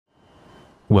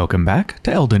Welcome back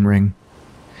to Elden Ring.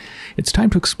 It's time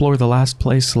to explore the last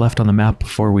place left on the map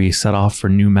before we set off for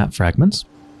new map fragments.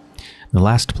 The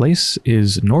last place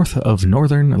is north of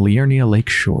northern Liurnia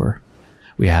Lakeshore.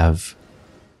 We have,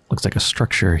 looks like a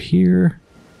structure here.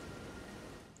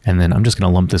 And then I'm just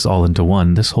going to lump this all into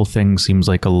one. This whole thing seems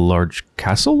like a large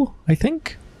castle, I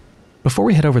think? Before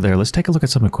we head over there, let's take a look at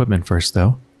some equipment first,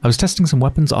 though. I was testing some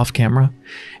weapons off camera,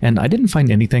 and I didn't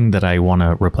find anything that I want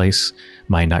to replace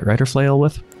my Knight Rider flail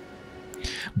with.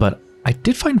 But I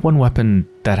did find one weapon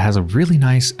that has a really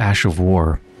nice Ash of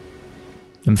War.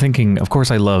 I'm thinking, of course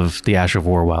I love the Ash of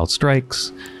War Wild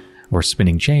Strikes, or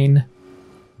Spinning Chain,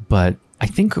 but I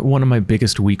think one of my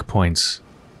biggest weak points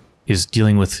is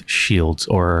dealing with shields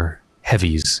or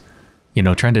heavies. You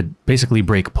know, trying to basically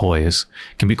break poise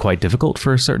can be quite difficult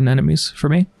for certain enemies for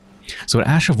me. So an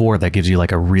Ash of War that gives you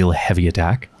like a real heavy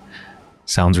attack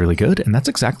sounds really good, and that's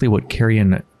exactly what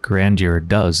Carian Grandeur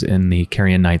does in the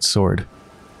Carian Knight's Sword.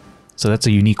 So that's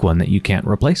a unique one that you can't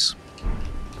replace.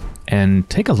 And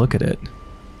take a look at it.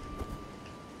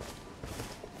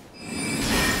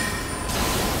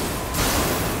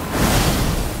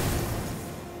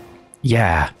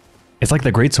 Yeah, it's like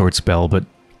the Greatsword spell, but,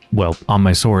 well, on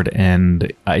my sword,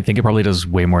 and I think it probably does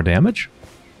way more damage.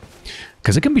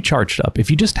 Because it can be charged up.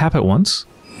 If you just tap it once,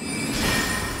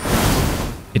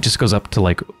 it just goes up to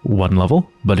like 1 level,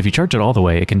 but if you charge it all the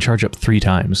way, it can charge up 3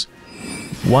 times.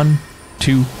 1,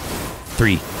 2,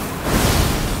 3.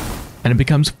 And it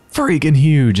becomes freaking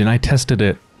huge, and I tested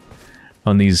it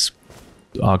on these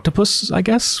octopus, I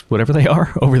guess, whatever they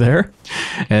are over there.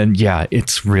 And yeah,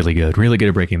 it's really good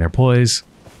at breaking their poise.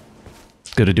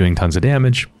 It's good at doing tons of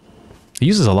damage. It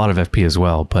uses a lot of FP as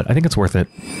well, but I think it's worth it.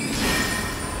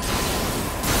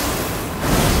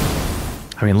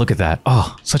 I mean, look at that.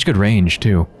 Oh, such good range,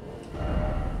 too.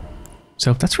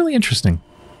 So that's really interesting.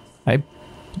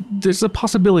 There's a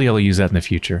possibility I'll use that in the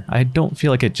future. I don't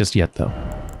feel like it just yet, though.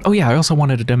 Oh yeah, I also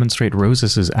wanted to demonstrate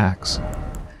Rosas's axe.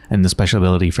 And the special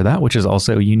ability for that, which is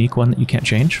also a unique one that you can't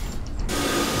change.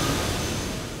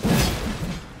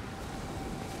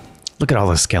 Look at all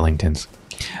the skeletons.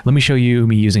 Let me show you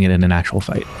me using it in an actual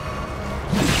fight.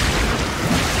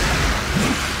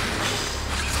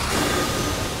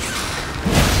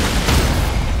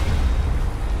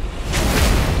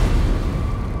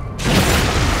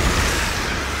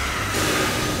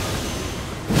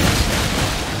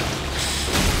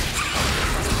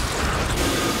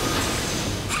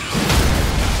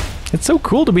 It's so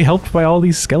cool to be helped by all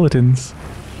these skeletons.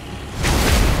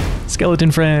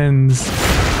 Skeleton friends.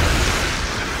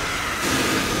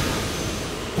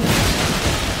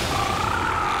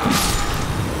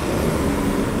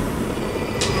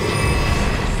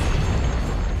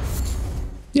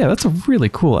 Yeah, that's a really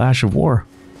cool Ash of War.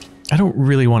 I don't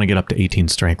really want to get up to 18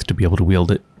 strength to be able to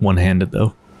wield it one-handed,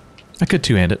 though. I could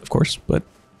two-hand it, of course, but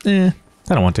I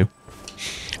don't want to.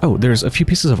 Oh, there's a few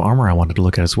pieces of armor I wanted to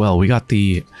look at as well. We got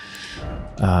the,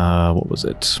 what was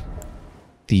it?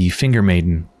 The Finger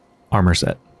Maiden armor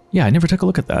set. Yeah, I never took a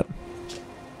look at that.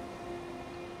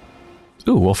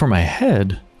 Ooh, well for my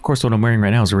head, of course what I'm wearing right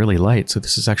now is really light, so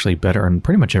this is actually better in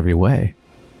pretty much every way.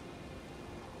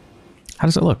 How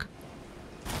does it look?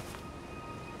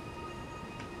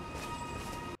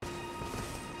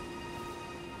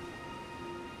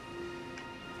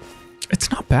 It's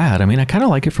not bad. I mean, I kind of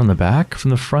like it from the back.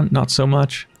 From the front, not so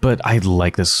much. But I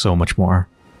like this so much more.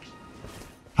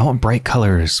 I want bright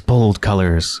colors, bold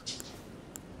colors.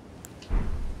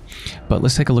 But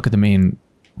let's take a look at the main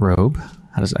robe.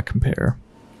 How does that compare?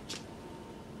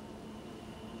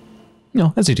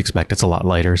 No, as you'd expect, it's a lot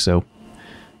lighter, so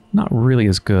not really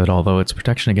as good, although its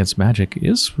protection against magic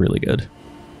is really good.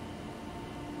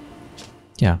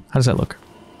 Yeah, how does that look?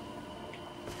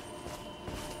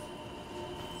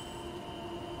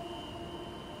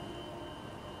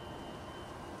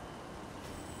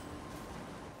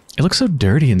 It looks so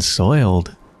dirty and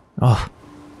soiled. Oh.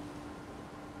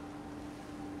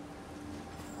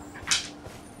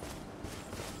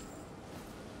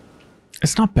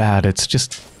 It's not bad, it's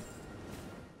just...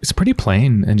 It's pretty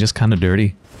plain and just kind of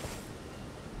dirty.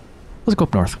 Let's go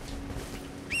up north.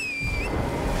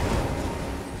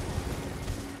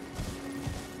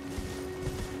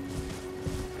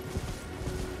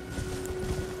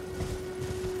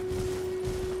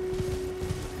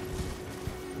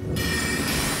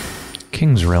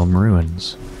 King's Realm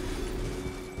Ruins.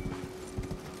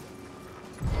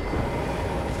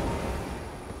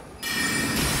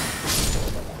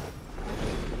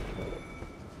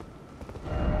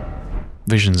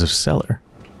 Visions of Cellar.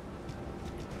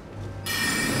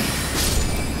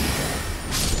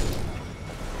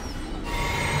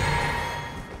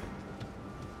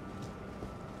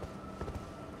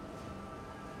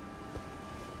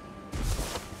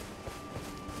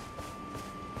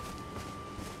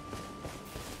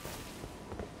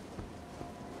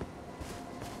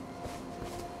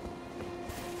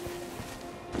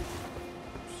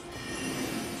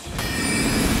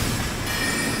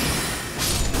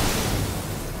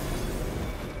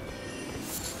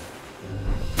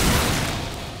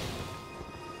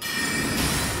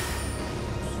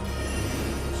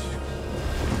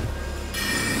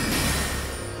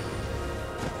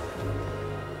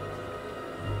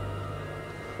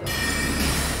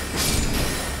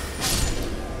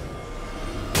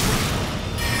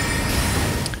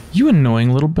 You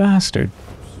annoying little bastard.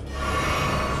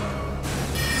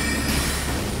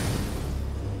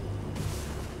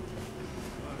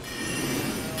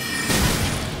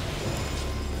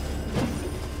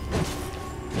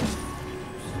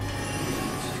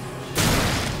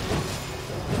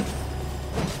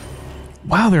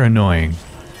 Wow, they're annoying.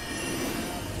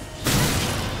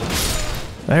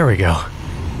 There we go.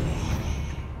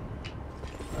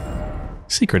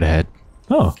 Secret ahead.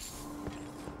 Oh.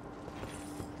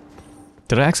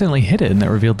 Did I accidentally hit it and that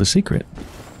revealed the secret?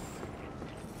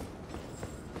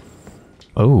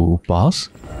 Oh, boss?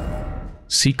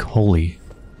 Seek holy.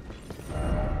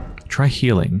 Try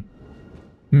healing.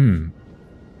 That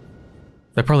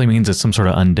probably means it's some sort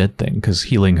of undead thing, because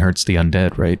healing hurts the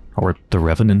undead, right? Or the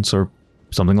revenants, or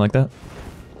something like that.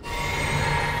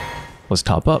 Let's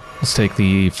top up. Let's take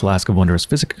the Flask of Wondrous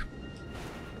Physic.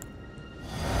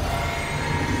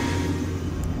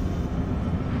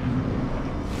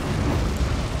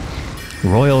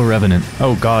 Royal Revenant.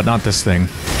 Oh god, not this thing.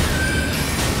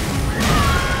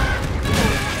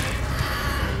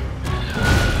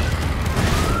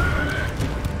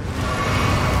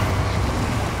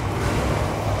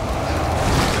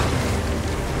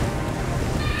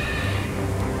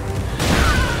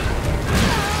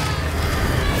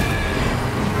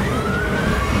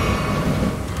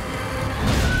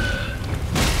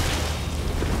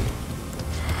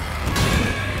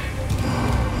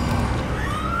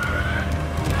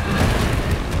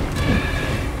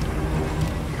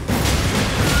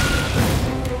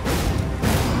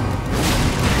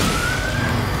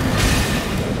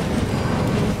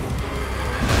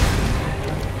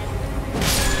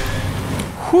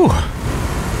 Whew.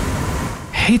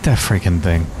 Hate that freaking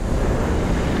thing.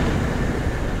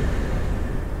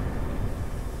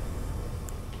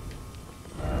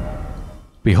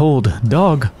 Behold,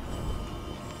 dog.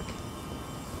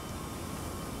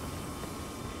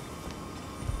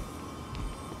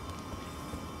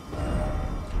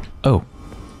 Oh,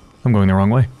 I'm going the wrong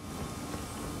way.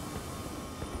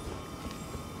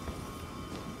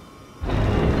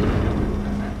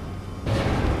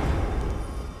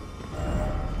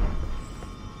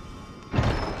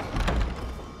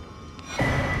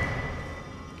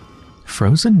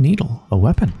 Frozen Needle, a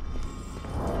weapon.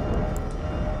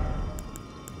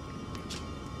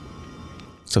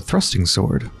 It's a thrusting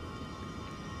sword.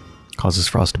 Causes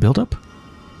frost buildup.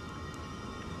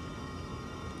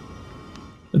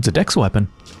 It's a dex weapon.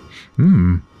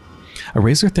 A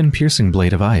razor-thin piercing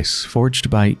blade of ice, forged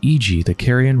by E.G., the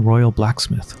Carian royal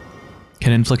blacksmith.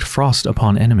 Can inflict frost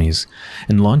upon enemies,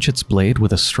 and launch its blade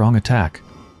with a strong attack.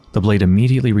 The blade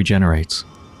immediately regenerates.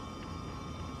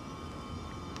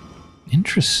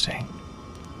 Interesting.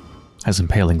 Has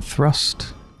impaling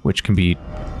thrust, which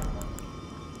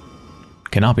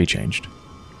cannot be changed.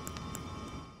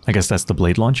 I guess that's the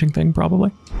blade launching thing,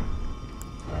 probably.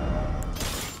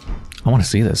 I want to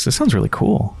see this. This sounds really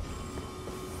cool.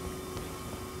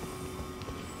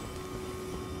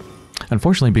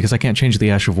 Unfortunately, because I can't change the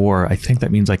Ash of War, I think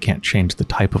that means I can't change the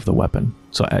type of the weapon.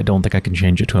 So I don't think I can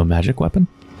change it to a magic weapon.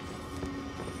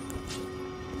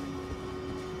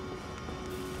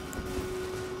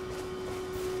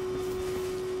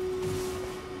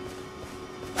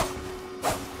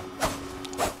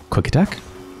 Quick attack.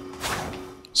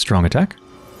 Strong attack.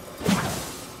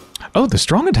 Oh, the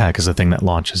strong attack is the thing that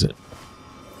launches it.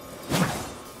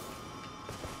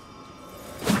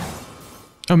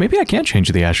 Oh, maybe I can't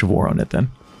change the Ash of War on it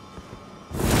then.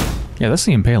 Yeah, that's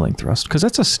the impaling thrust, because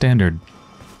that's a standard...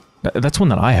 That's one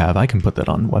that I have. I can put that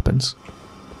on weapons.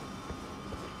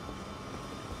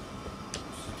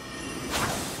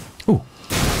 Ooh.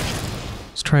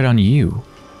 Let's try it on you.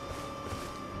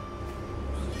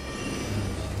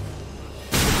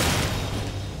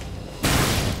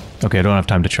 Okay, I don't have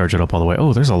time to charge it up all the way.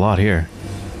 Oh, there's a lot here.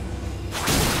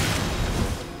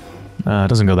 It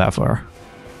doesn't go that far.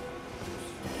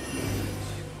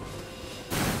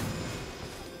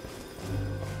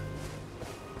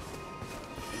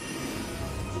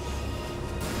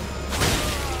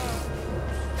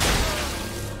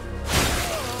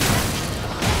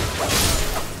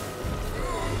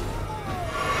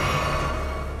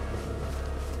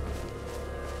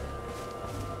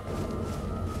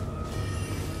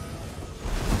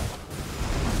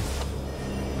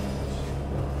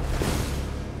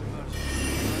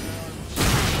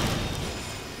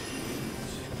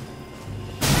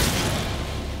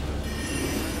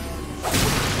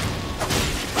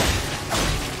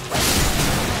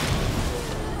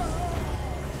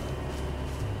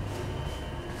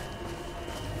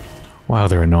 Wow,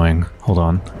 they're annoying. Hold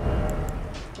on.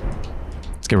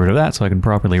 Let's get rid of that so I can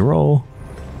properly roll.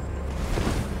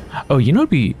 Oh, you know it'd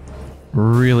be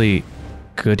really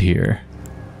good here.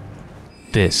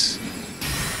 This.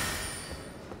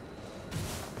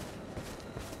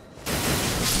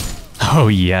 Oh,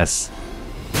 yes.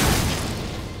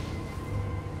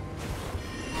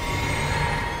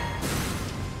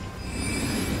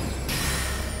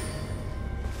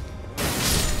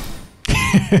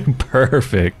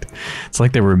 Perfect. It's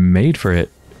like they were made for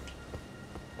it.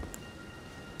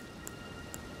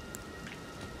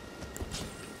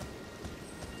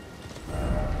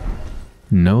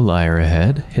 No liar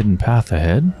ahead. Hidden path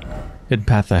ahead. Hidden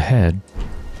path ahead.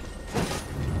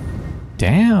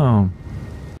 Damn.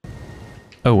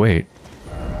 Oh, wait.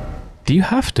 Do you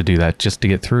have to do that just to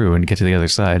get through and get to the other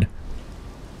side?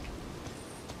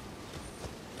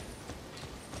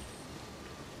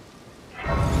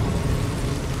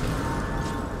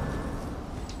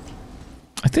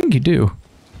 I think you do.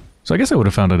 So I guess I would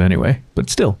have found it anyway. But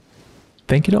still,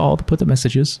 thank you to all that put the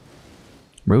messages.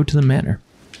 Road to the Manor.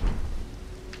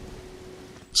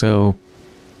 So,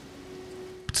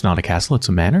 it's not a castle, it's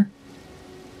a manor?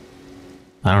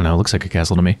 I don't know, it looks like a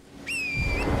castle to me.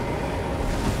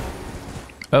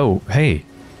 Oh, hey.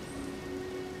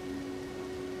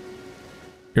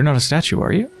 You're not a statue,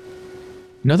 are you?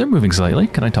 No, they're moving slightly.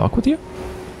 Can I talk with you?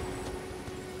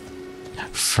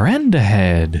 Friend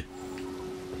ahead.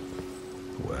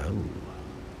 Well,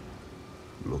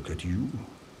 look at you.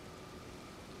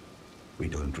 We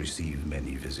don't receive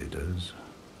many visitors.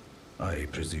 I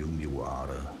presume you are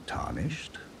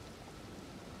tarnished?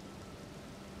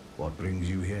 What brings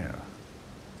you here?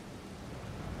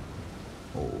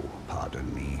 Oh,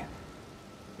 pardon me.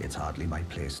 It's hardly my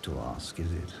place to ask,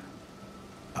 is it?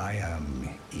 I am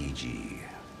E.G.,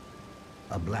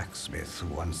 a blacksmith who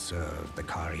once served the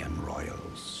Carian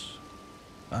royals.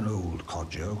 An old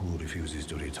codger who refuses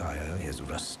to retire his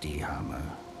rusty hammer.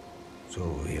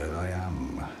 So here I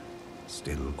am,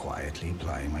 still quietly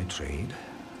plying my trade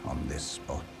on this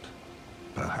spot.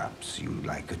 Perhaps you'd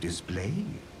like a display?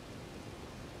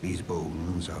 These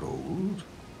bones are old,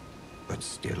 but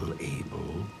still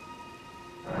able.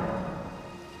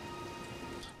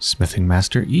 Smithing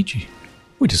Master E.G.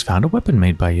 We just found a weapon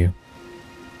made by you.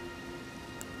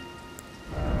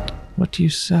 What do you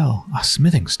sell? Ah,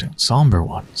 smithing stone, somber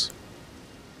ones.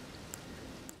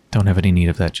 Don't have any need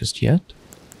of that just yet.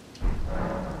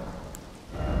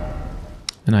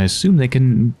 And I assume they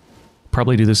can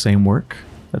probably do the same work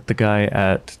that the guy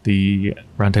at the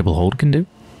Round Table Hold can do.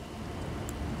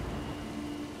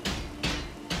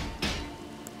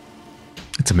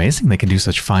 It's amazing they can do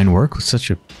such fine work with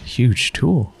such a huge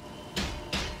tool.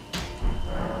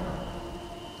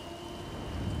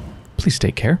 Please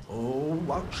take care. Oh,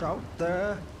 watch out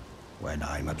there. When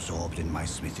I'm absorbed in my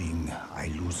smithing, I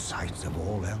lose sight of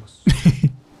all else.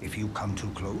 If you come too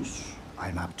close,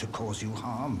 I'm apt to cause you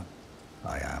harm.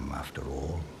 I am, after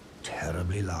all,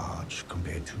 terribly large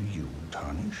compared to you,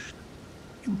 Tarnished.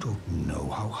 You don't know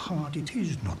how hard it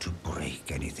is not to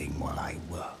break anything while I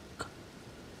work.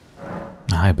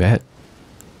 I bet.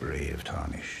 Brave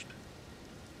Tarnished.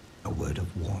 A word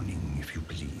of warning, if you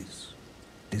please.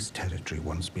 This territory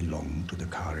once belonged to the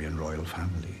Carian royal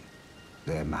family.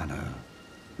 Their manor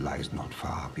lies not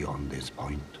far beyond this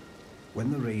point.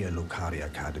 When the Raya Lucaria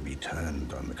Academy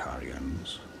turned on the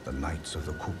Carians, the Knights of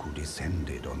the Cuckoo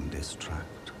descended on this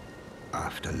tract.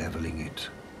 After leveling it,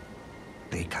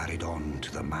 they carried on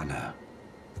to the manor.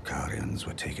 The Carians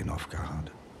were taken off guard,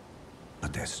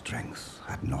 but their strength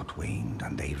had not waned,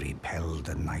 and they repelled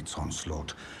the Knights'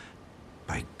 onslaught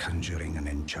by conjuring an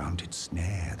enchanted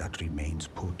snare that remains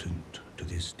potent to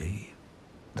this day.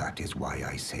 That is why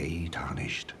I say,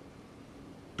 Tarnished,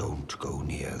 don't go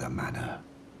near the manor,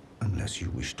 unless you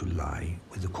wish to lie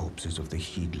with the corpses of the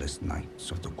heedless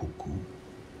Knights of the Cuckoo.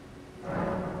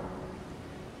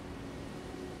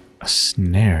 A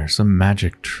snare, some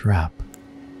magic trap.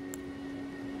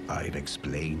 I've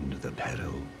explained the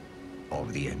peril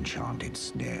of the enchanted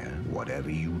snare. Whatever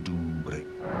you do, break.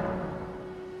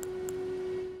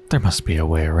 There must be a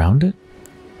way around it.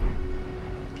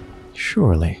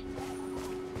 Surely.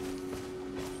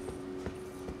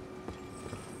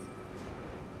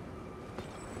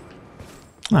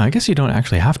 I guess you don't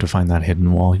actually have to find that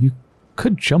hidden wall. You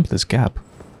could jump this gap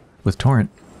with Torrent.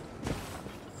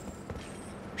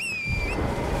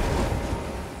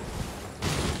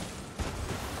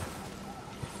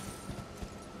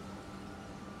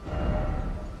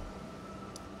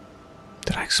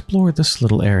 Did I explore this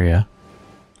little area?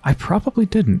 I probably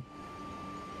didn't.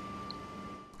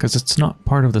 Because it's not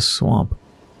part of the swamp.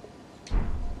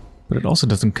 But it also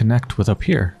doesn't connect with up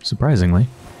here, surprisingly.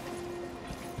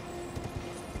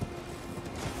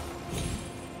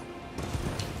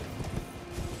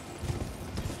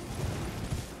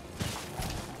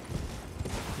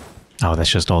 Oh,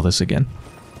 that's just all this again.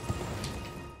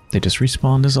 They just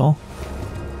respawned is all.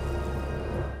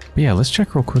 But yeah, let's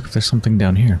check real quick if there's something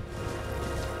down here.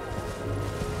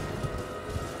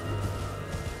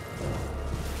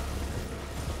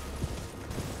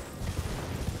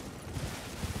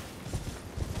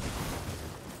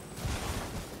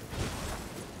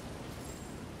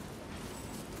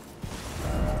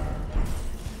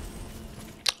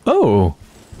 Oh!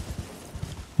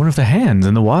 One of the hands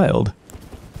in the wild.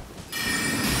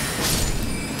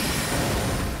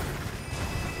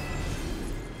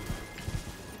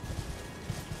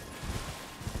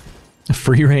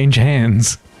 Free-range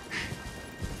hands.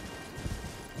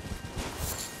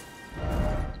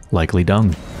 Likely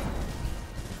dung.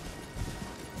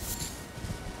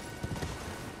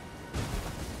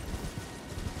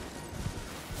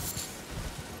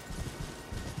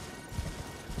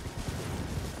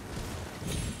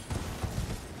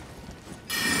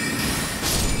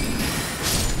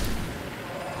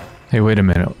 Hey, wait a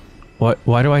minute.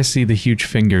 Why do I see the huge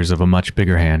fingers of a much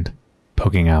bigger hand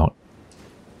poking out?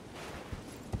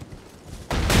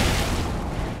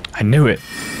 I knew it.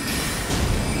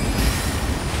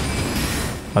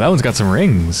 Oh, that one's got some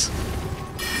rings.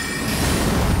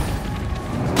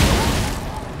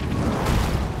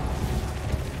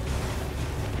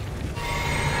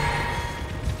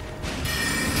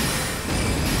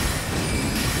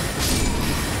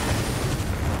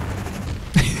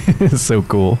 It's so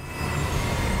cool.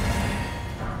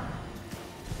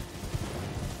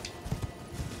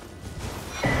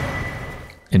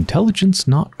 Intelligence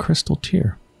not crystal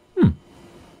tier.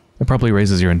 It probably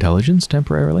raises your intelligence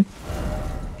temporarily.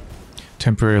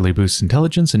 Temporarily boosts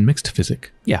intelligence and mixed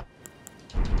physic. Yeah.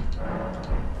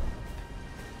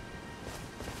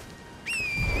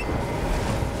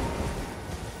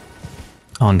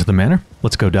 On to the manor.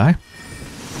 Let's go die.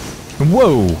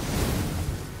 Whoa!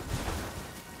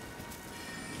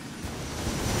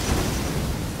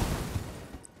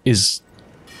 Is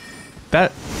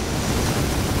that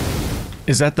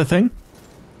the thing?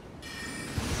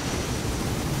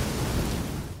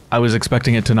 I was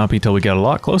expecting it to not be till we get a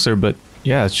lot closer, but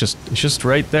yeah, it's just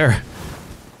right there.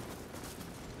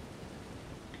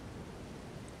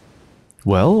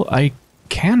 Well, I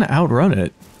can outrun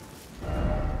it.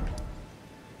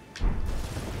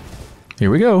 Here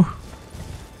we go.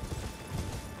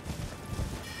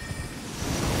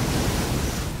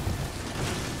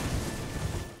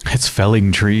 It's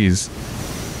felling trees.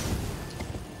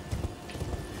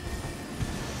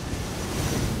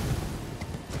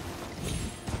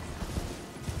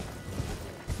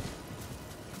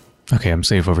 Okay, I'm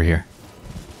safe over here.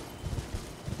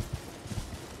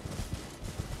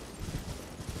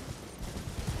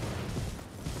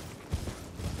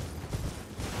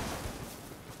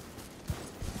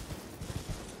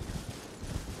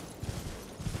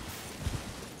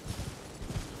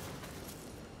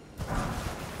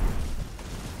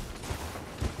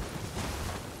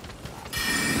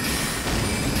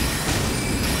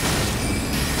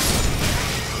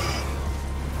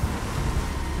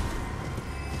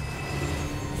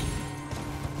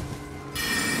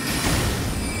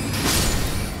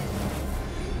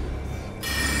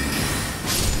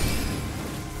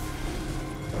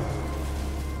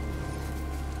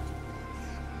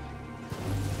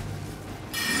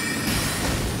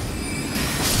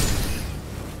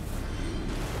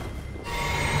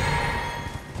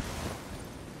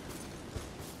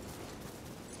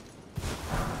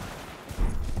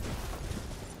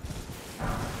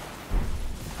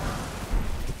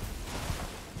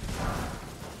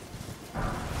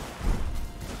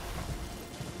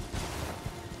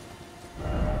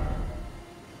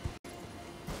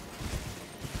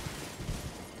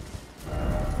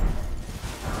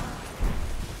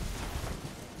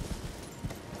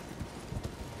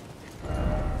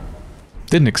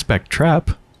 Didn't expect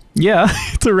trap. Yeah,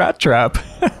 it's a rat trap.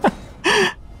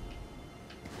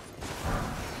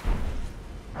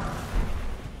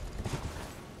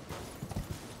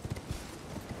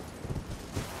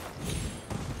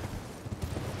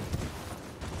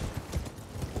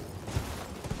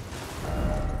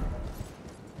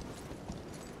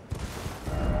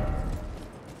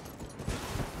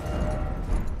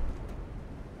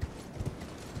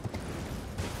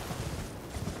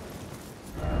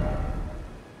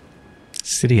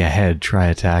 City ahead, try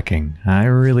attacking. I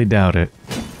really doubt it.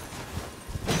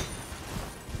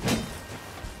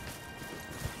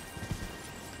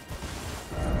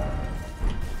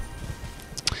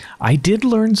 I did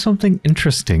learn something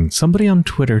interesting. Somebody on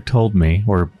Twitter told me,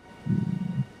 or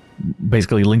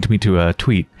basically linked me to a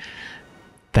tweet,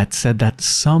 that said that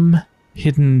some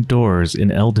Hidden doors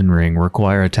in Elden Ring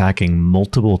require attacking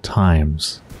multiple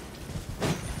times.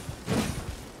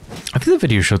 I think the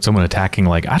video showed someone attacking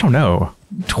like, I don't know,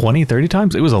 20, 30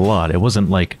 times? It was a lot. It wasn't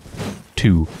like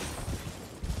 2.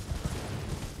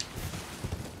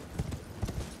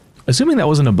 Assuming that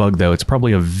wasn't a bug, though, it's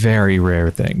probably a very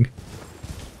rare thing.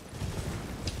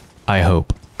 I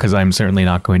hope, because I'm certainly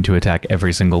not going to attack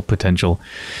every single potential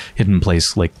hidden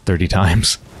place like 30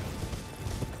 times.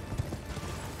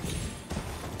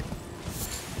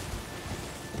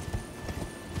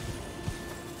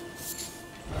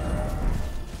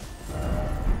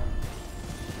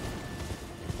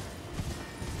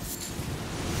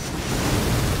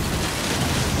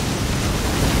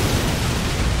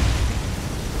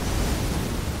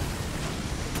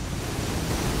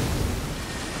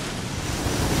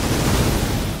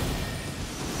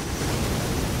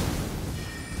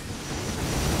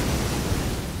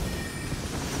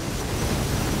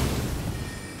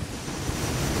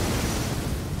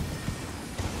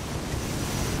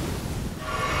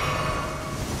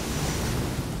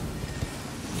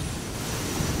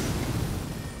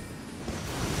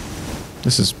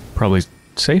 This is probably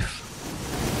safe.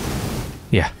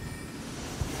 Yeah.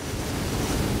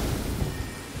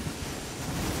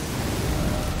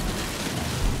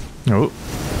 Oh.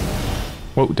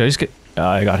 Whoa, did I just get...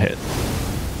 I got hit.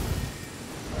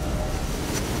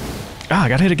 Ah, I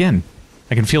got hit again.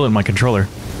 I can feel it in my controller.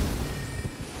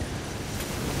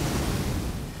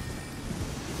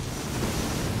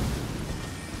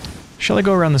 Shall I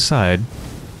go around the side?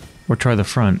 Or try the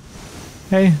front?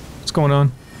 Hey, what's going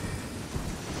on?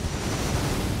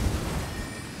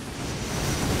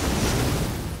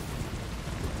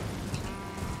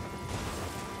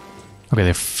 Okay,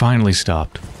 they finally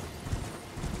stopped.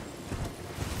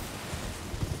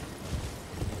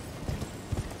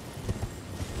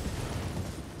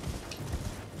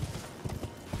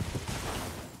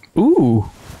 Ooh.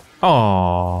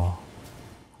 Aww.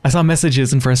 I saw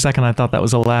messages and for a second I thought that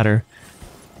was a ladder.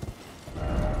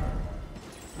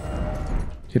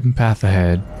 Hidden path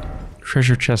ahead.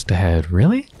 Treasure chest ahead.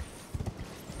 Really?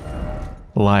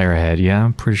 Liar ahead. Yeah,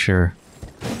 I'm pretty sure.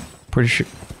 Pretty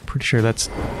sure that's...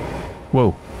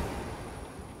 Whoa.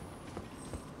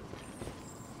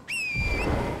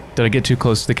 Did I get too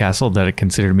close to the castle that it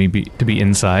considered me to be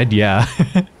inside? Yeah.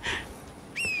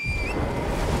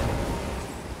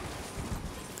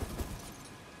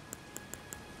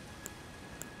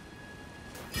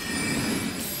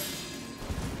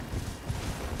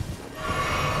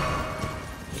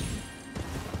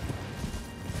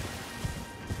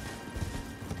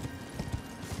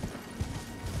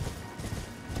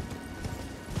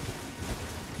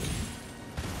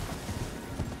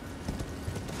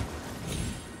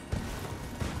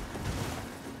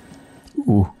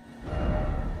 Ooh.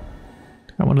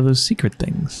 Got one of those secret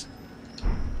things.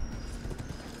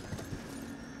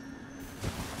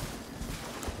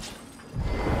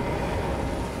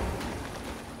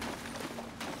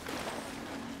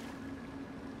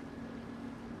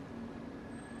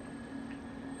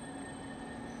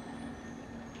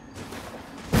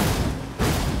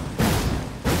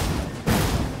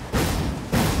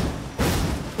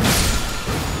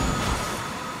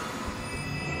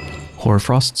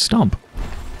 Hoarfrost Stomp.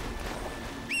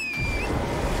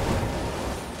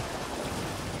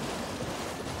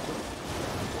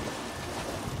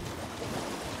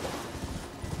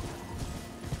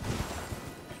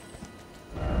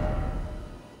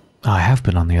 I have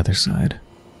been on the other side.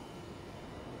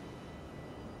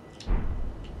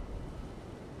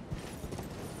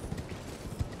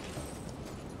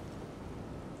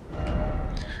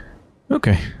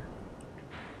 Okay.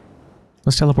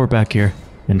 Let's teleport back here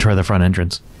and try the front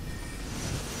entrance.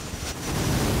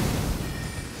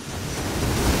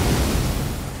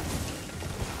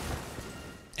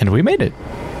 And we made it.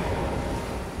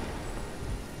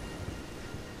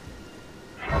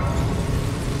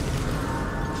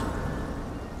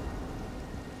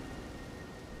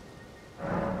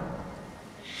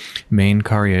 Main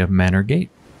Caria Manor Gate.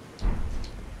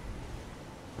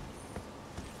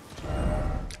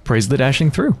 Praise the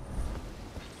dashing through.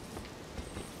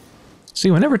 See,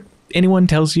 whenever anyone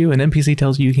tells you, an NPC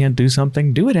tells you you can't do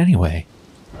something, do it anyway.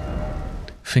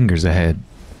 Fingers ahead.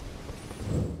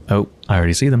 Oh, I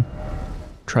already see them.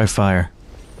 Try fire.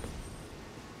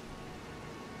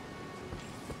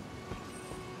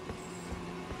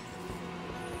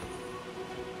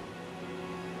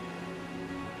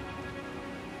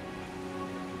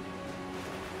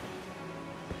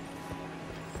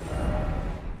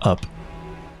 Up.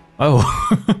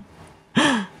 Oh.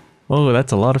 Oh,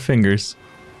 that's a lot of fingers.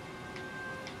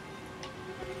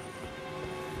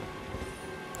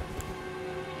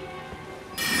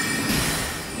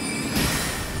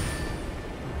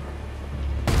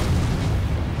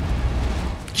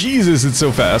 Jesus, it's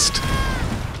so fast.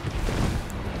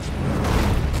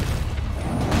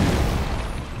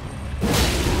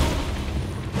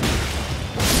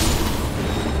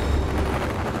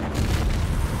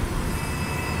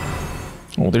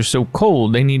 Oh, they're so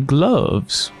cold, they need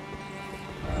gloves.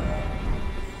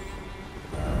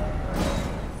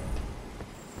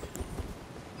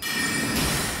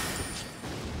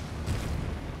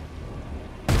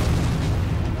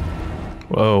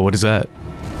 Whoa, what is that?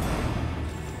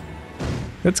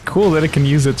 It's cool that it can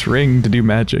use its ring to do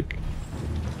magic.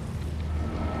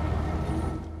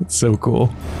 It's so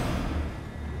cool.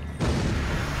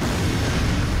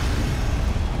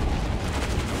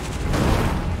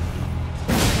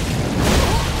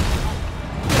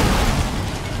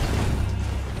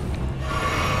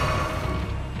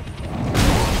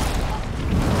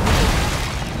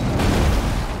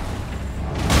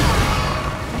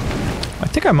 I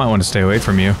think I might want to stay away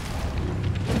from you.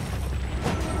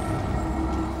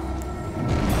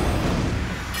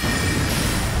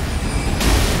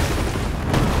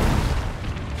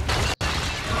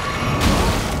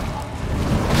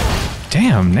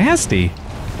 Damn, nasty.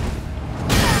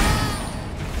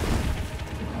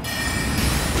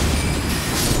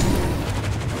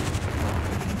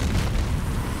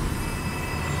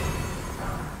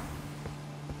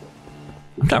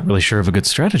 I'm not really sure of a good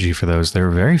strategy for those. They're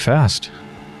very fast.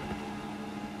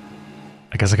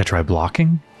 I guess I could try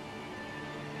blocking.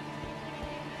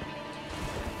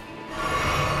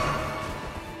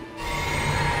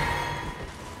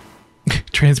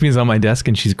 Transmute's on my desk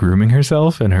and she's grooming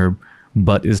herself and her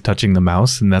butt is touching the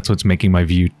mouse and that's what's making my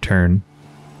view turn.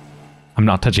 I'm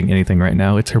not touching anything right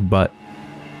now. It's her butt.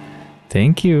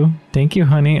 Thank you. Thank you,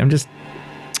 honey. I'll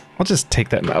just take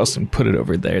that mouse and put it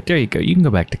over there. There you go. You can go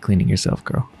back to cleaning yourself,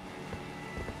 girl.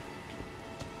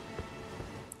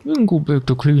 You can go back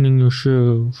to cleaning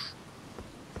yourself.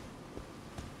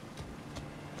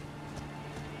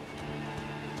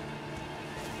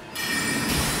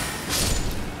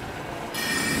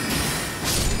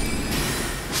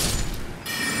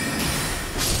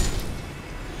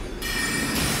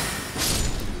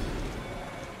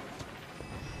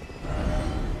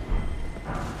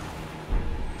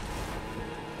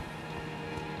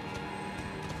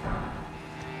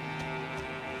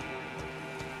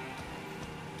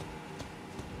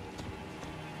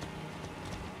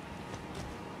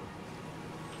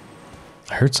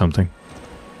 I heard something.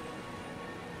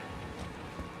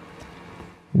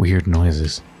 Weird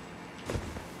noises.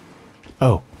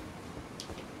 Oh.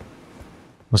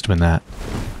 Must have been that.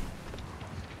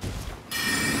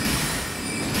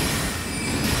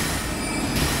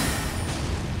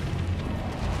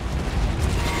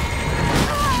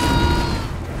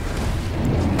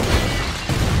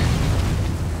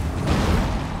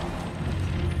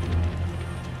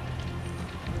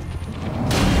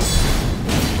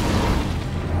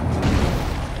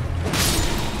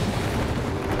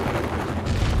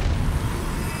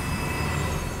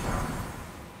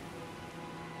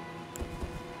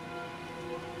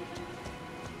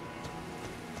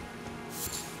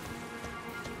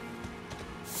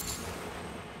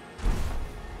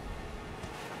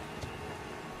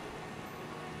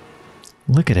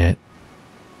 Look at it.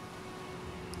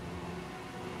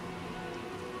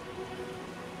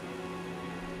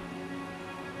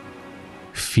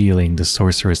 Feeling the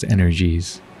sorceress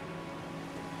energies.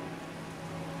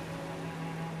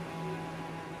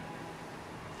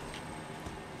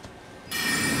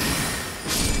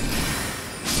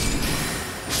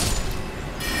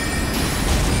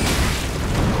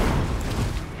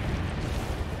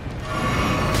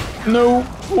 No!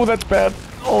 Oh, that's bad.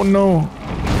 Oh no.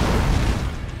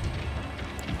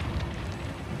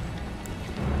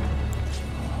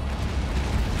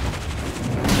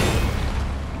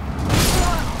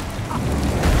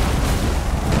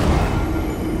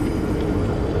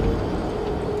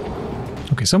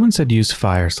 Okay, someone said use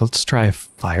fire, so let's try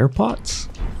fire pots.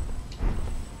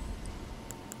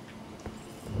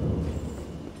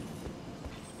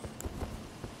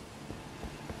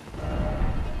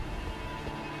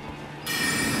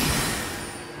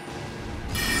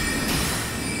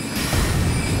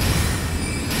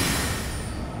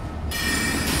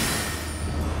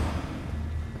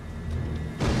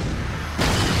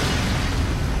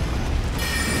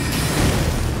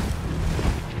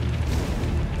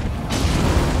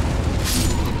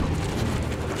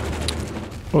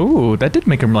 Ooh, that did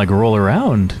make him like roll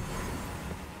around.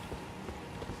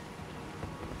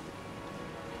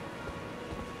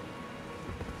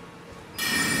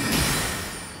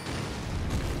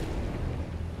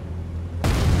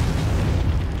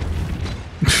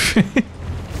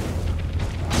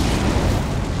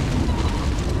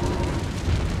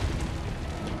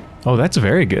 Oh, that's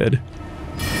very good.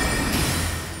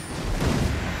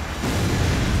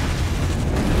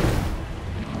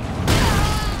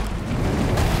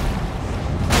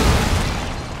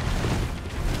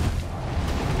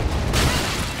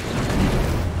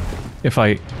 If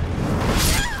I...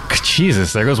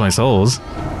 Jesus, there goes my souls.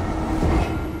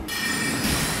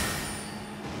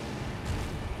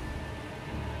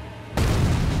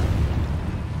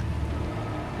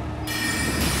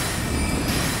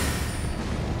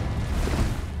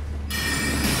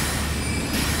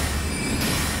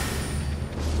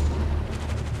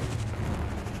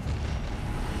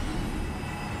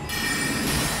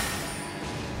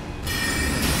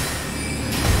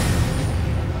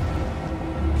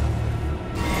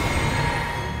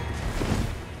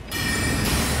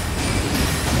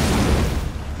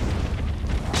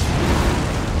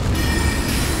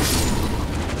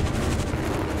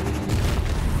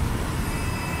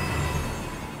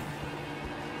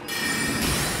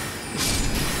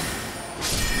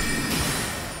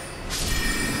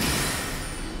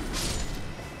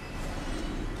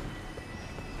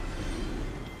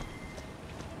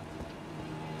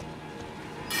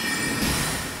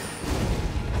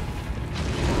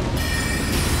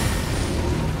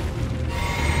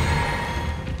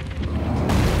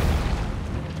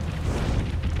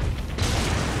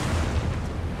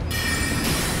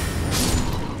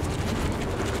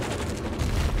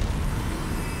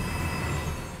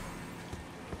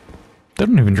 They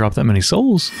don't even drop that many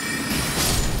souls.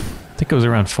 I think it was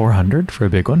around 400 for a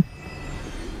big one.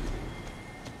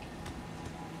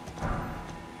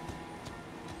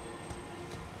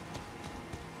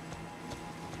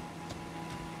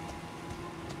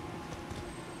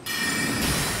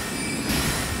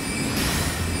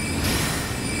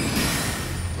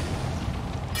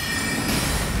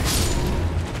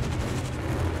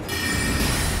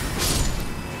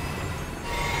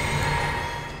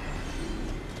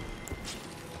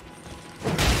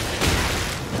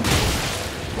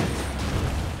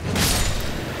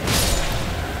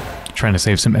 Trying to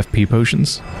save some FP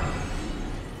potions.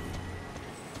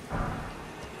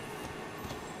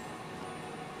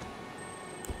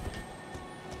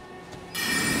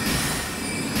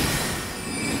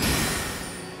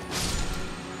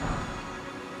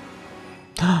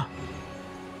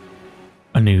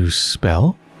 A new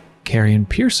spell? Carrion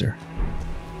Piercer.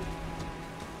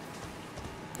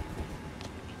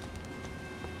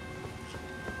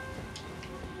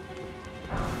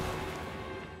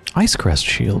 Ice Crest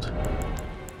Shield.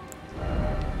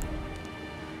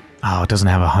 Oh, it doesn't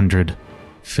have 100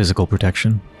 physical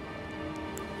protection.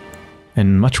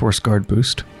 And much worse guard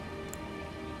boost.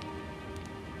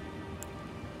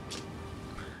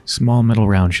 Small metal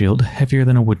round shield, heavier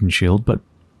than a wooden shield, but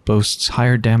boasts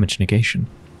higher damage negation.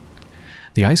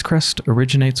 The Ice Crest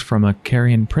originates from a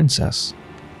Carian princess.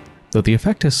 Though the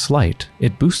effect is slight,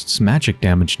 it boosts magic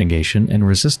damage negation and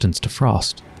resistance to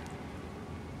frost.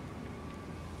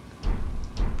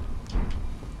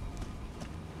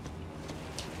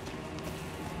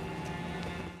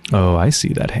 Oh, I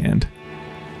see that hand.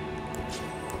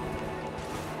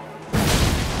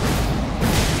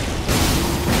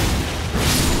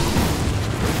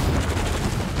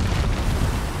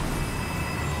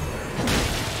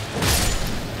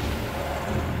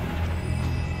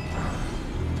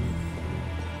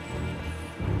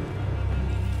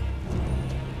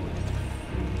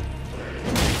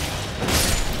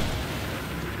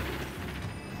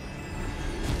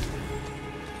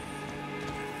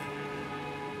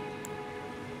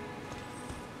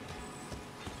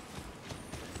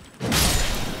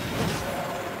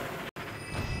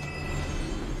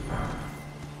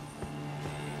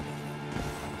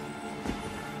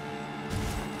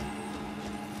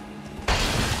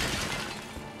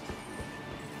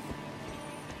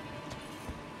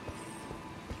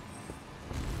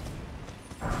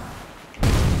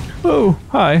 Oh,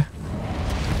 hi.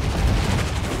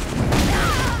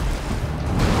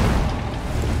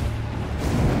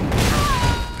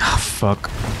 Ah, fuck.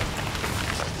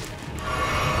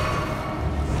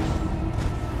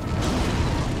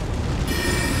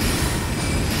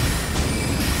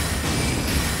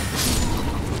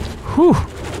 Whew.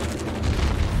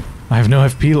 I have no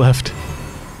FP left.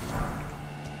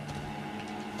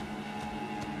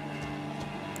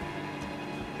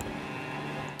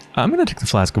 I'm gonna take the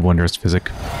Flask of Wondrous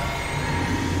Physic.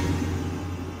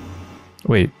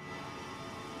 Wait.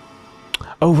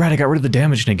 Oh, right, I got rid of the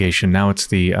damage negation. Now it's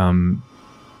the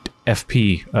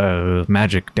FP,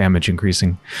 magic damage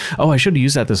increasing. Oh, I should have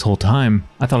used that this whole time.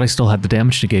 I thought I still had the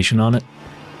damage negation on it.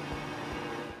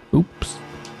 Oops.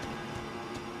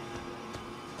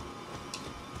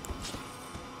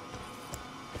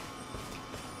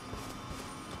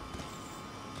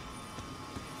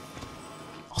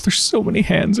 there's so many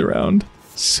hands around.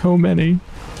 So many.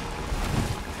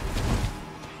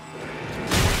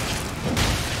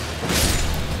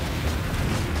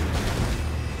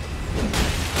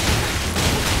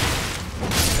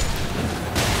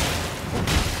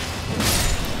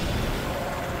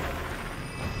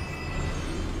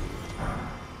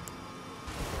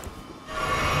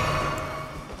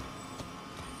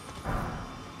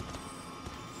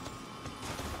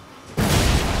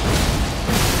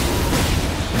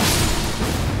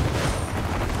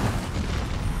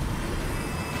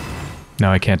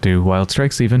 Now I can't do Wild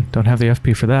Strikes even. Don't have the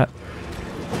FP for that.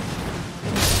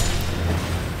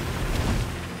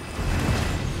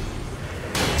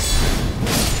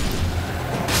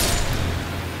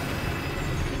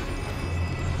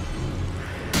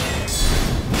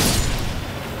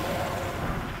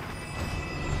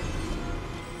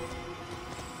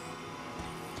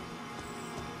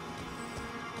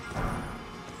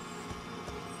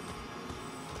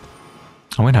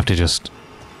 I'm gonna have to just...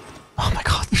 Oh my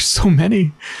god, there's so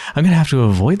many! I'm gonna have to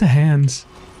avoid the hands.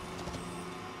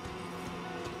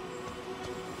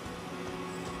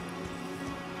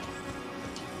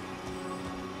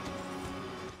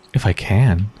 If I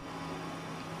can.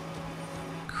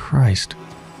 Christ.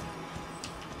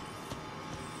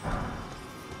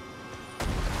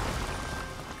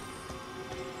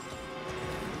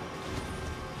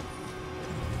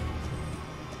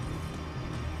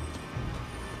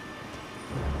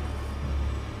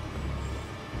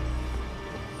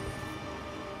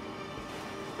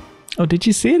 Oh, did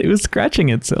you see it? It was scratching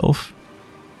itself.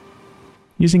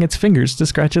 Using its fingers to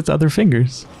scratch its other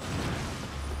fingers.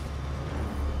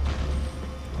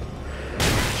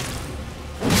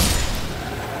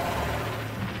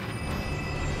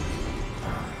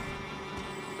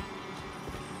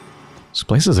 This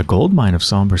place is a gold mine of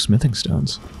somber smithing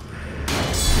stones.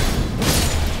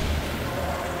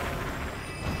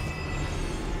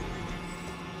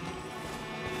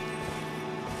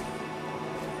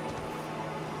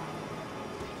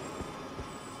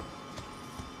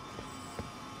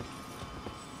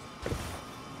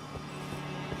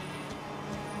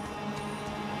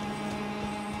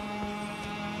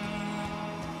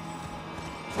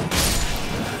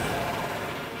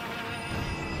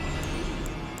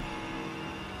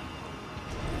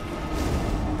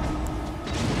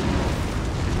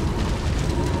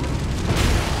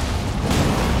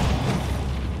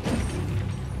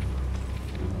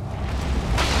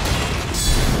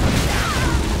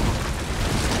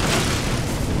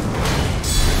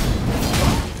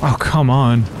 Oh, come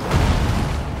on.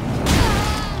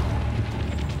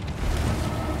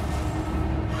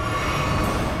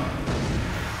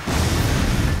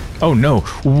 Oh no.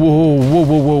 Whoa, whoa,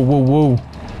 whoa, whoa, whoa, whoa.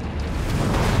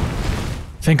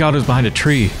 Thank God it was behind a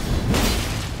tree.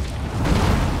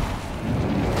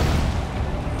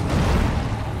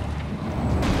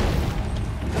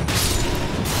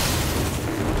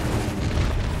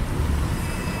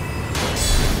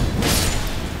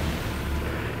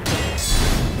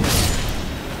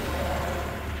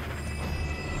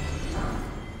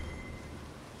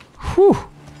 Whew.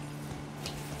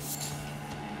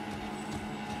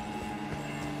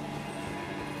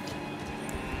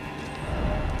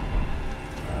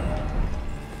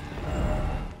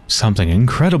 Something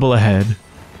incredible ahead.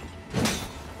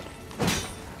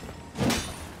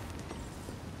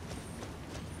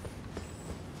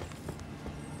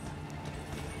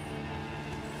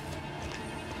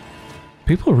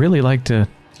 People really like to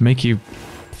make you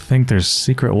think there's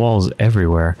secret walls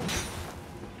everywhere.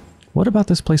 What about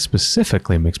this place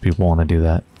specifically makes people want to do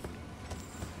that?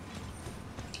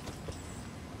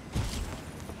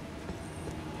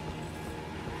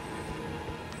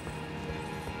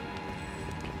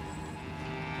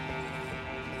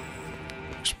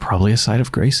 There's probably a site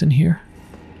of grace in here.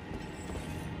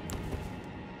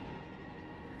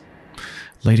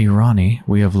 Lady Ronnie,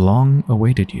 we have long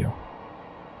awaited you.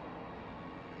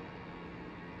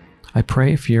 I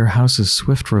pray for your house's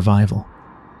swift revival.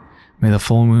 May the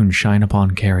full moon shine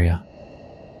upon Caria.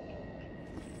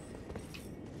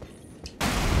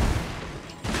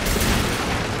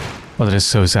 Oh, that is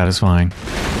so satisfying.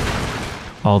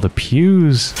 All the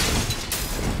pews.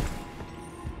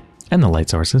 And the light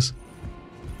sources.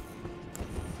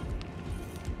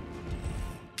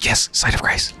 Yes, site of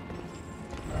grace.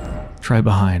 Try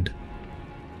behind.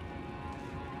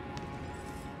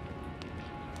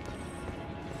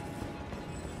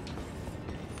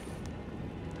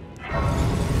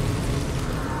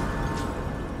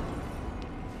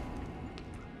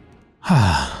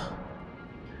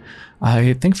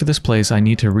 I think for this place I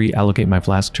need to reallocate my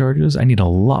flask charges. I need a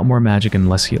lot more magic and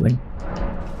less healing.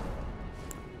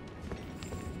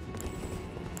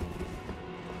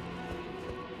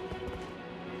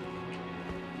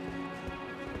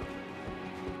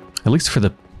 At least for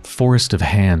the Forest of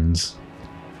Hands.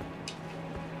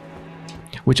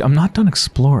 Which I'm not done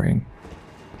exploring.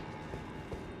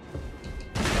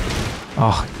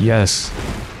 Oh, yes.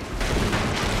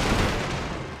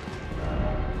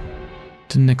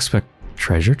 Didn't expect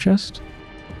treasure chest?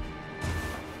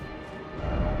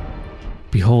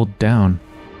 Behold down.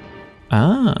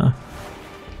 Ah.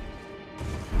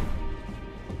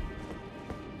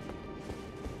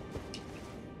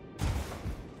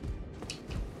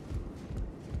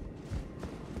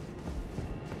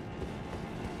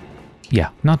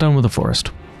 Yeah, not done with the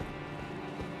forest.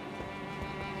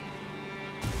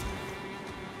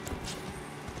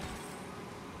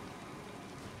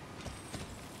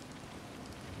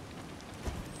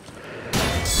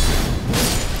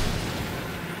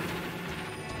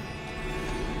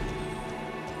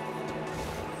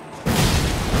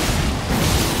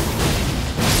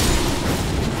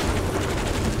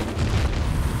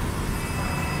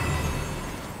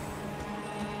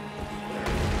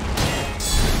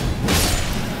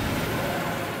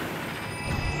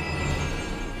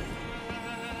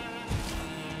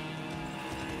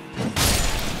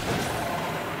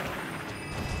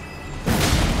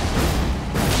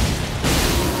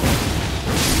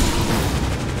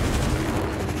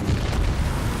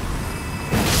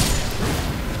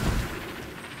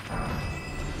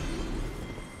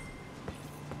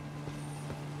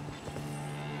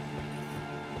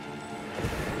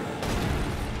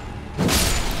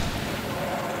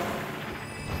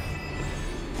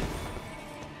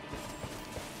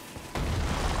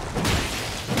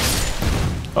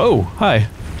 Oh, hi.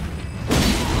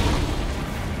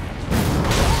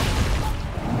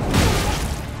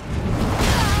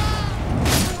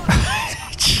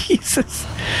 Jesus.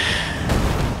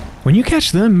 When you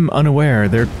catch them unaware,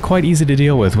 they're quite easy to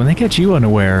deal with. When they catch you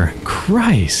unaware,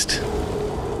 Christ.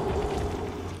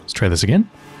 Let's try this again.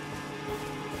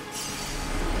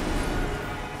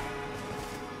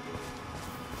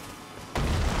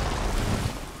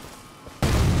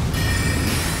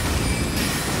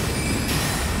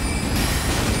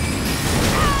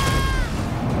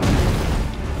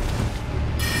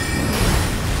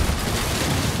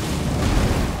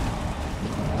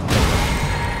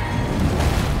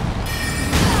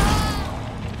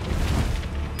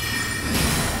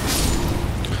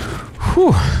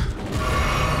 Whew.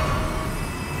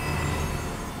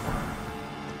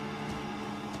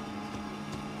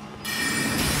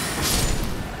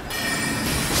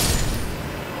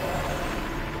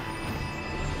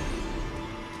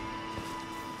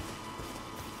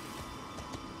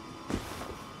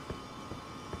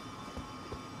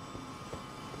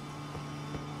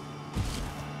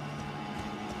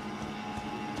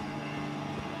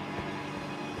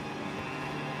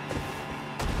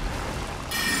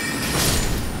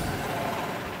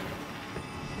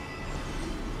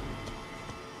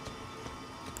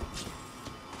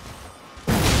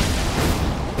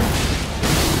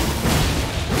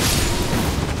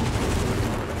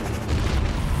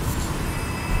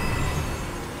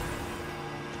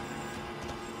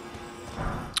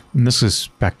 And this is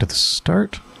back to the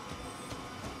start.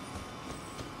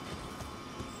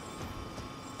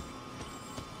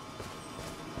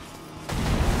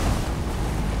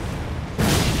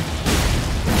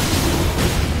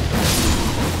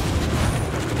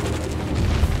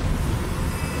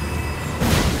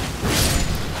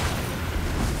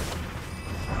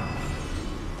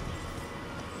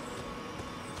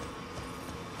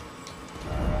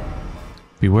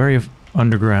 Be wary of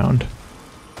underground.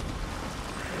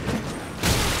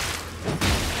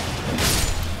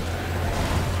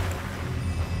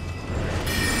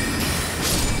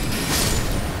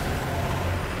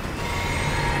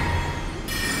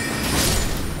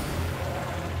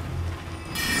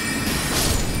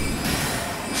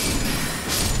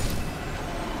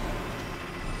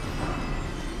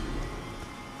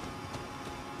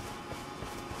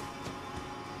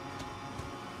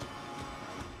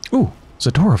 Ooh, there's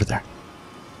a door over there.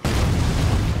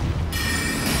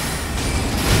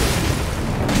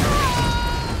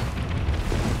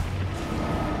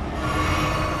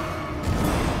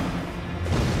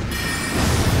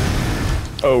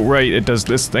 Oh, right, it does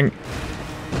this thing.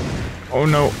 Oh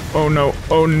no, oh no,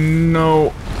 oh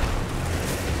no.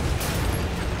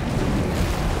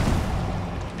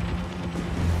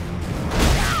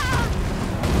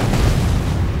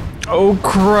 Oh,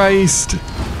 Christ.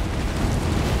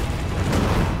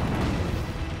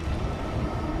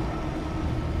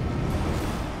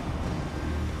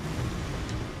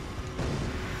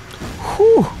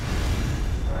 Whew.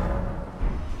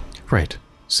 Right,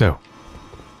 so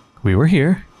we were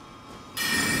here.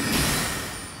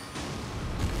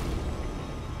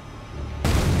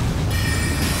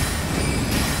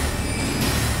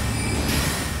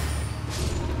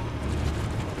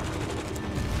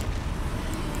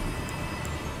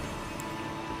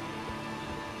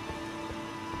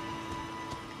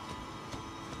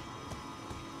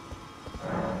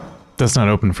 Does not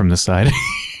open from this side.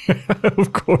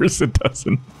 Of course it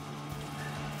doesn't.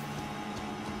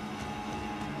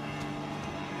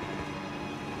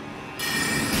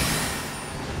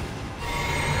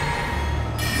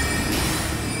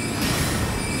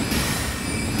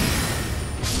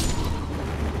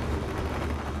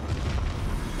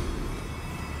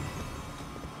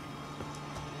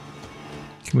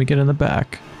 Can we get in the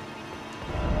back?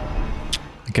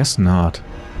 I guess not.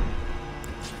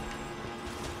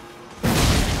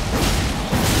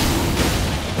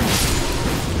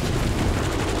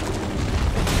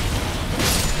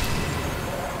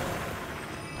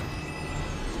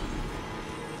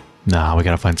 Nah, we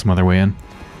gotta find some other way in.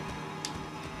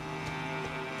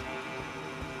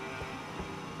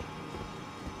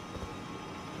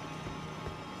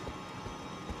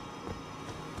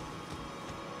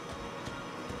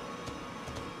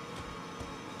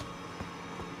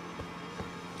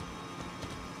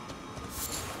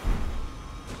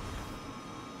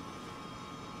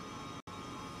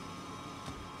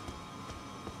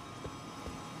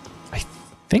 I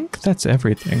think that's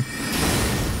everything.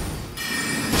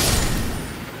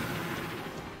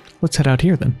 Let's head out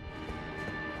here then.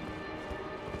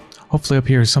 Hopefully up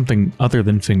here is something other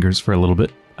than fingers for a little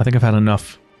bit. I think I've had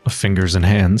enough of fingers and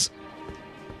hands.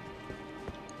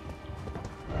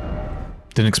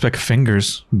 Didn't expect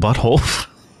fingers. Butthole.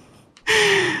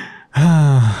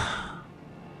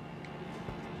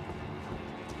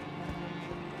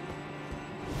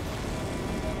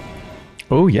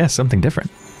 Oh yes, something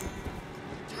different.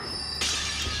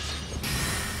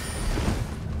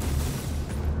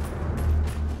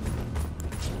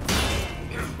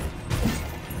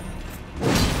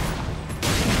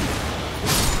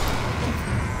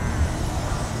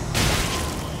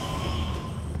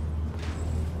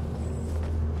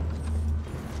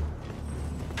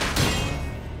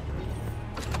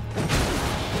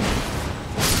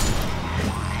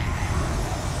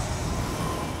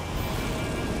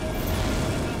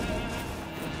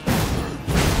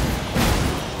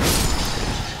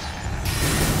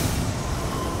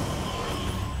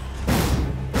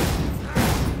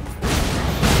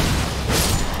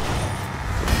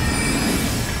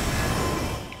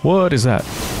 What is that?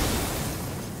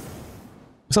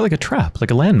 Is that like a trap? Like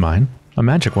a landmine? A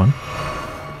magic one?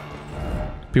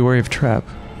 Be wary of trap.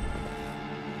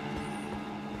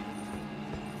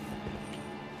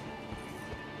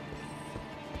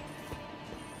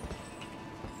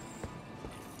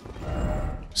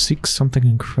 Seek something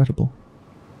incredible.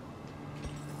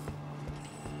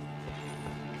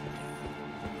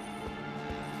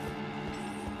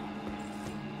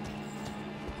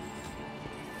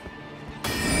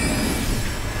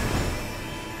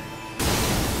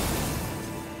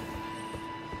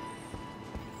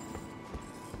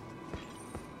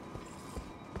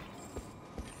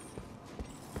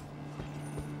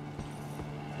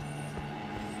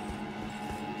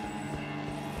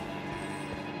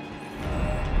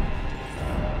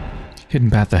 Hidden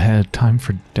path ahead, time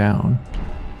for down.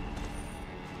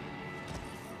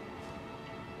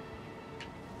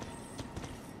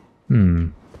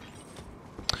 Well,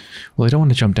 I don't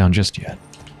want to jump down just yet.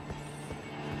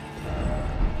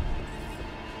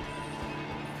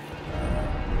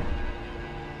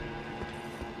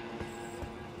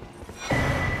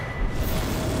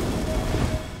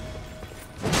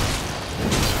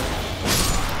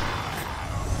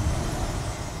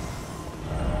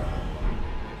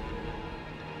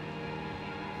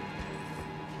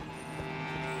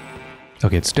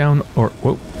 Okay, it's down, or...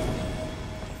 whoa.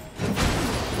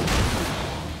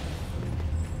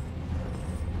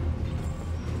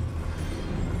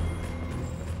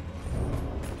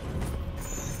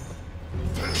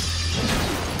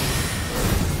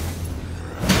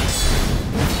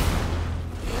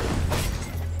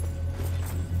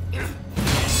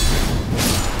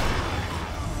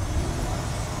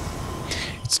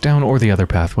 It's down or the other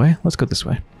pathway. Let's go this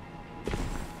way.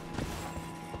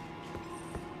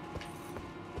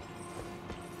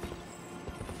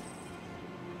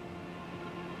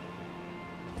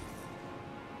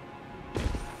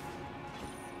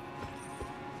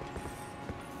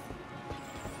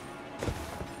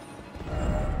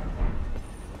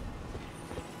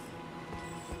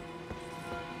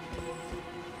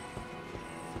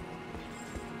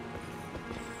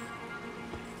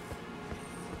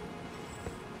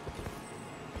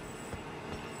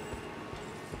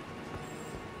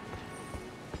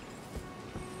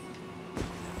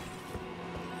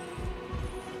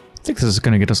 I think this is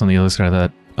going to get us on the other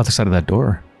side of that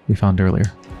door we found earlier.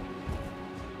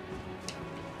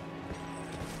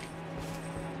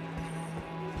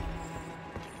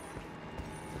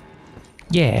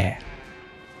 Yeah.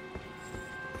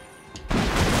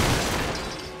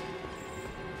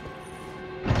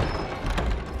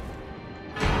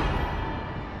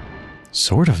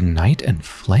 Sword of Night and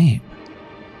Flame.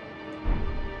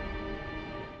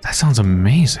 That sounds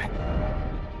amazing.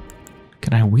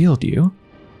 Can I wield you?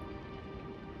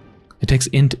 It takes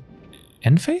int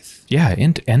and faith? Yeah,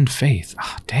 int and faith.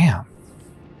 Ah, oh, damn.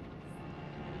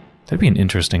 That'd be an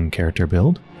interesting character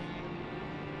build.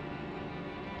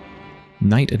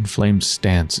 Night and Flame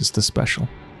Stance is the special.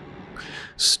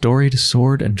 Storied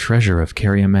sword and treasure of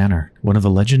Caria Manor, one of the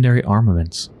legendary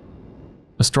armaments.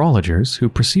 Astrologers, who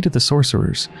preceded the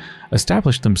sorcerers,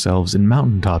 established themselves in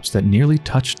mountaintops that nearly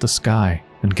touched the sky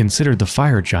and considered the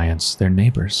fire giants their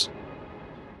neighbors.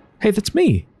 Hey, that's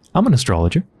me! I'm an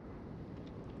astrologer.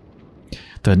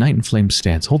 The Night and Flame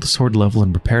Stance. Hold the sword level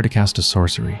and prepare to cast a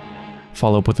sorcery.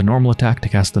 Follow up with a normal attack to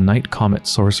cast the Night Comet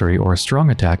sorcery or a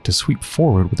strong attack to sweep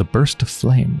forward with a burst of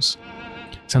flames.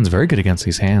 Sounds very good against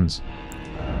these hands.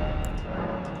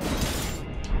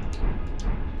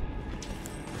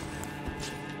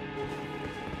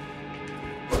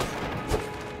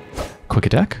 Quick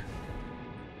attack,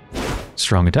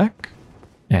 strong attack,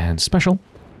 and special.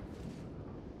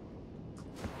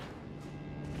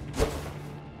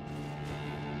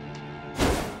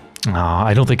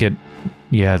 I don't think it...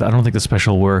 Yeah, I don't think the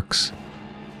special works.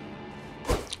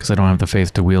 Because I don't have the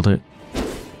faith to wield it.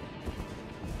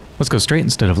 Let's go straight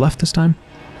instead of left this time.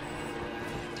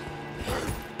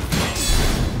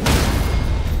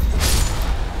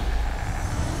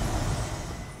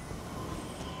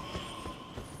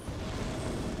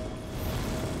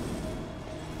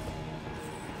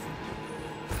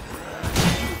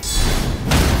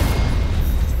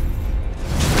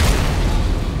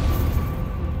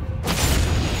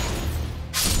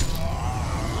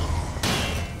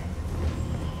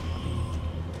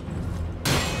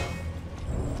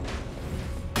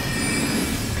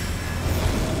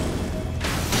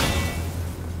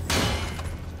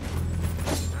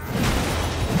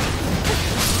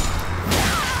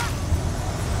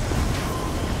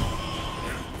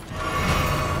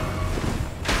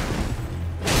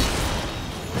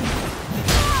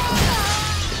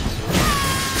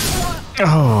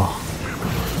 Oh.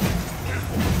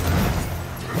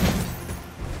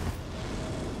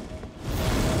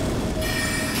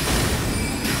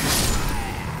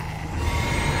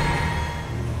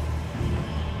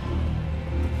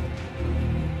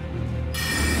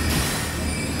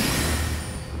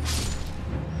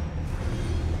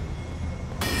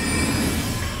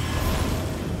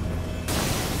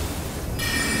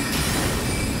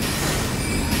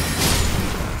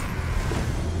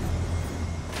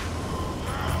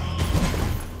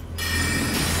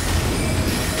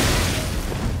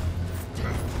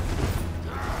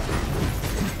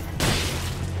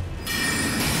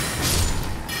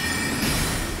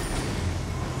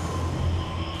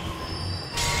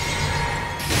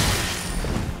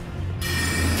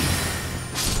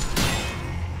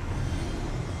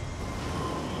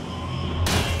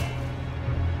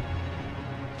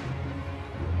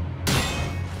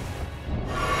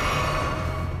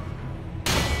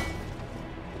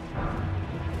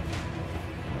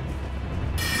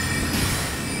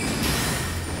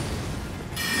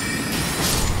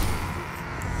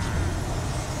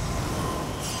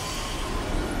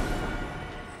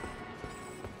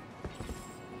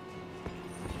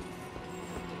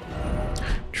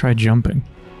 Try jumping.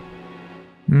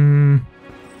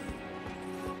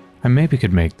 I maybe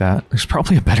could make that. There's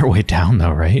probably a better way down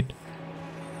though, right?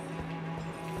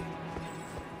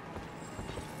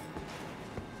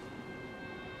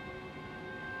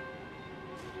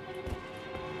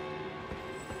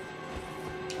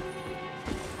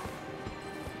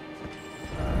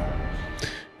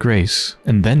 Grace,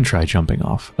 and then try jumping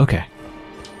off. Okay.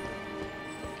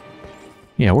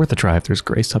 Yeah, worth a try if there's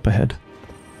Grace up ahead.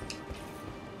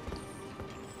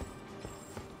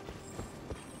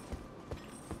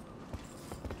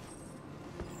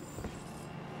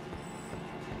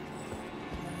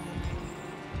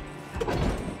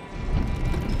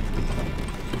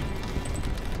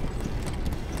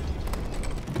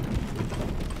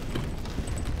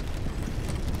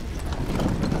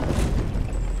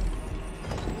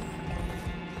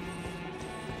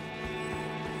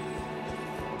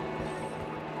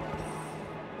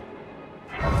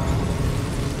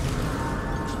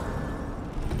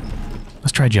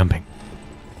 Let's try jumping.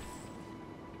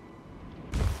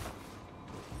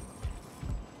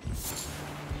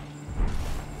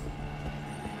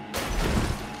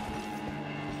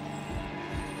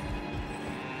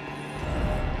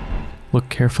 Look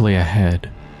carefully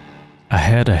ahead.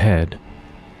 Ahead, ahead.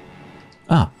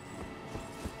 Ah.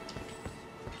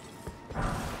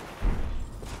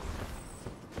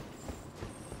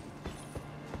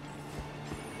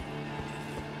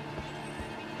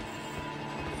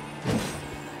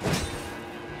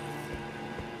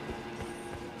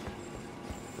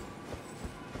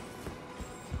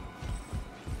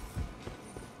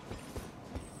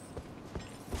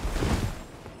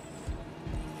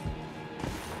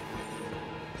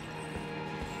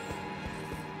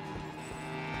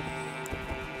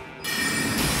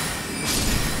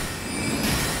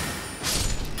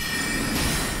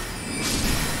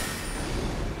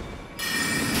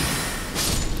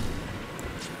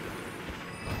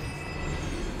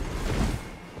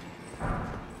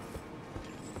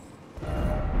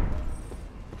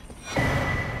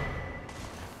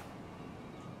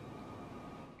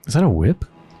 Is that a whip?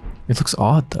 It looks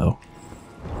odd, though.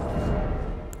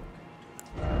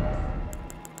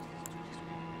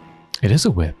 It is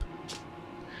a whip.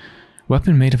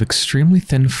 Weapon made of extremely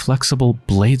thin, flexible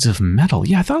blades of metal.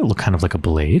 Yeah, I thought it looked kind of like a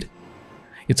blade.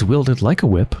 It's wielded like a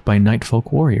whip by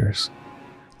Nightfolk warriors.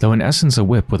 Though in essence a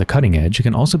whip with a cutting edge, it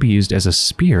can also be used as a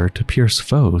spear to pierce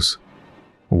foes.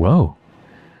 Whoa.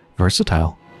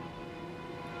 Versatile.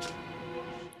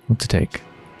 What to take?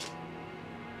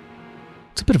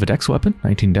 It's a bit of a dex weapon,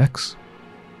 19 dex.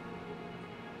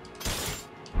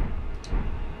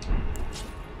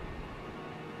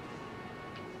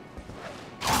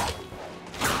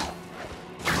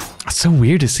 It's so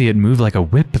weird to see it move like a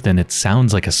whip, but then it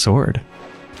sounds like a sword.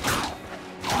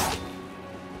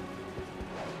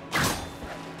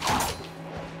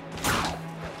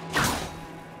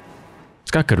 It's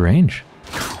got good range.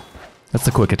 That's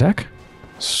the quick attack.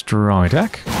 Strong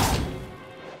attack.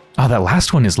 Oh, that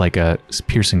last one is like a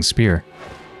piercing spear.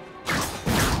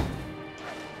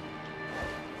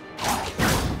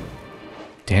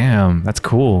 Damn, that's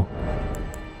cool.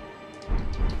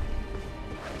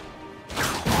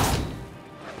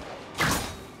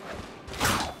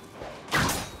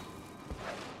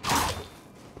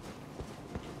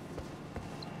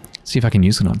 See if I can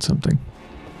use it on something.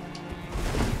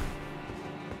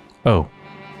 Oh.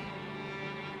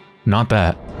 Not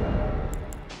that.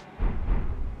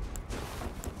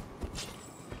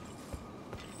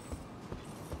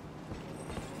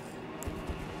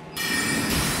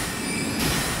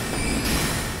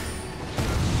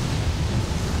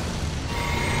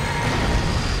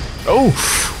 Oh!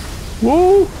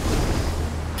 Whoa!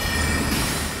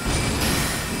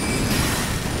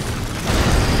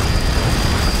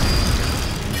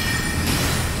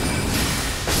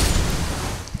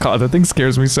 God, that thing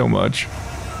scares me so much.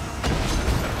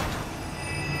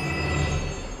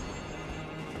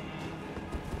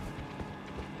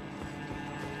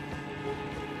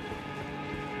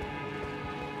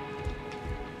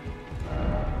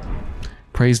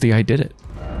 Praise the I did it.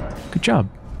 Good job.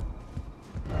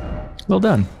 Well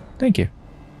done. Thank you.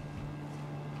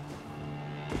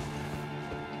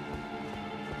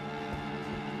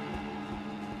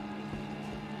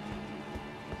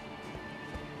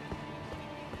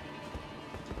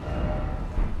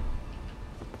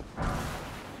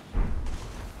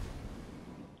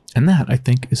 And that, I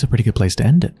think, is a pretty good place to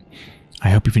end it.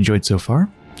 I hope you've enjoyed so far.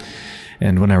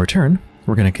 And when I return,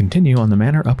 we're going to continue on the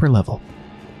Manor upper level.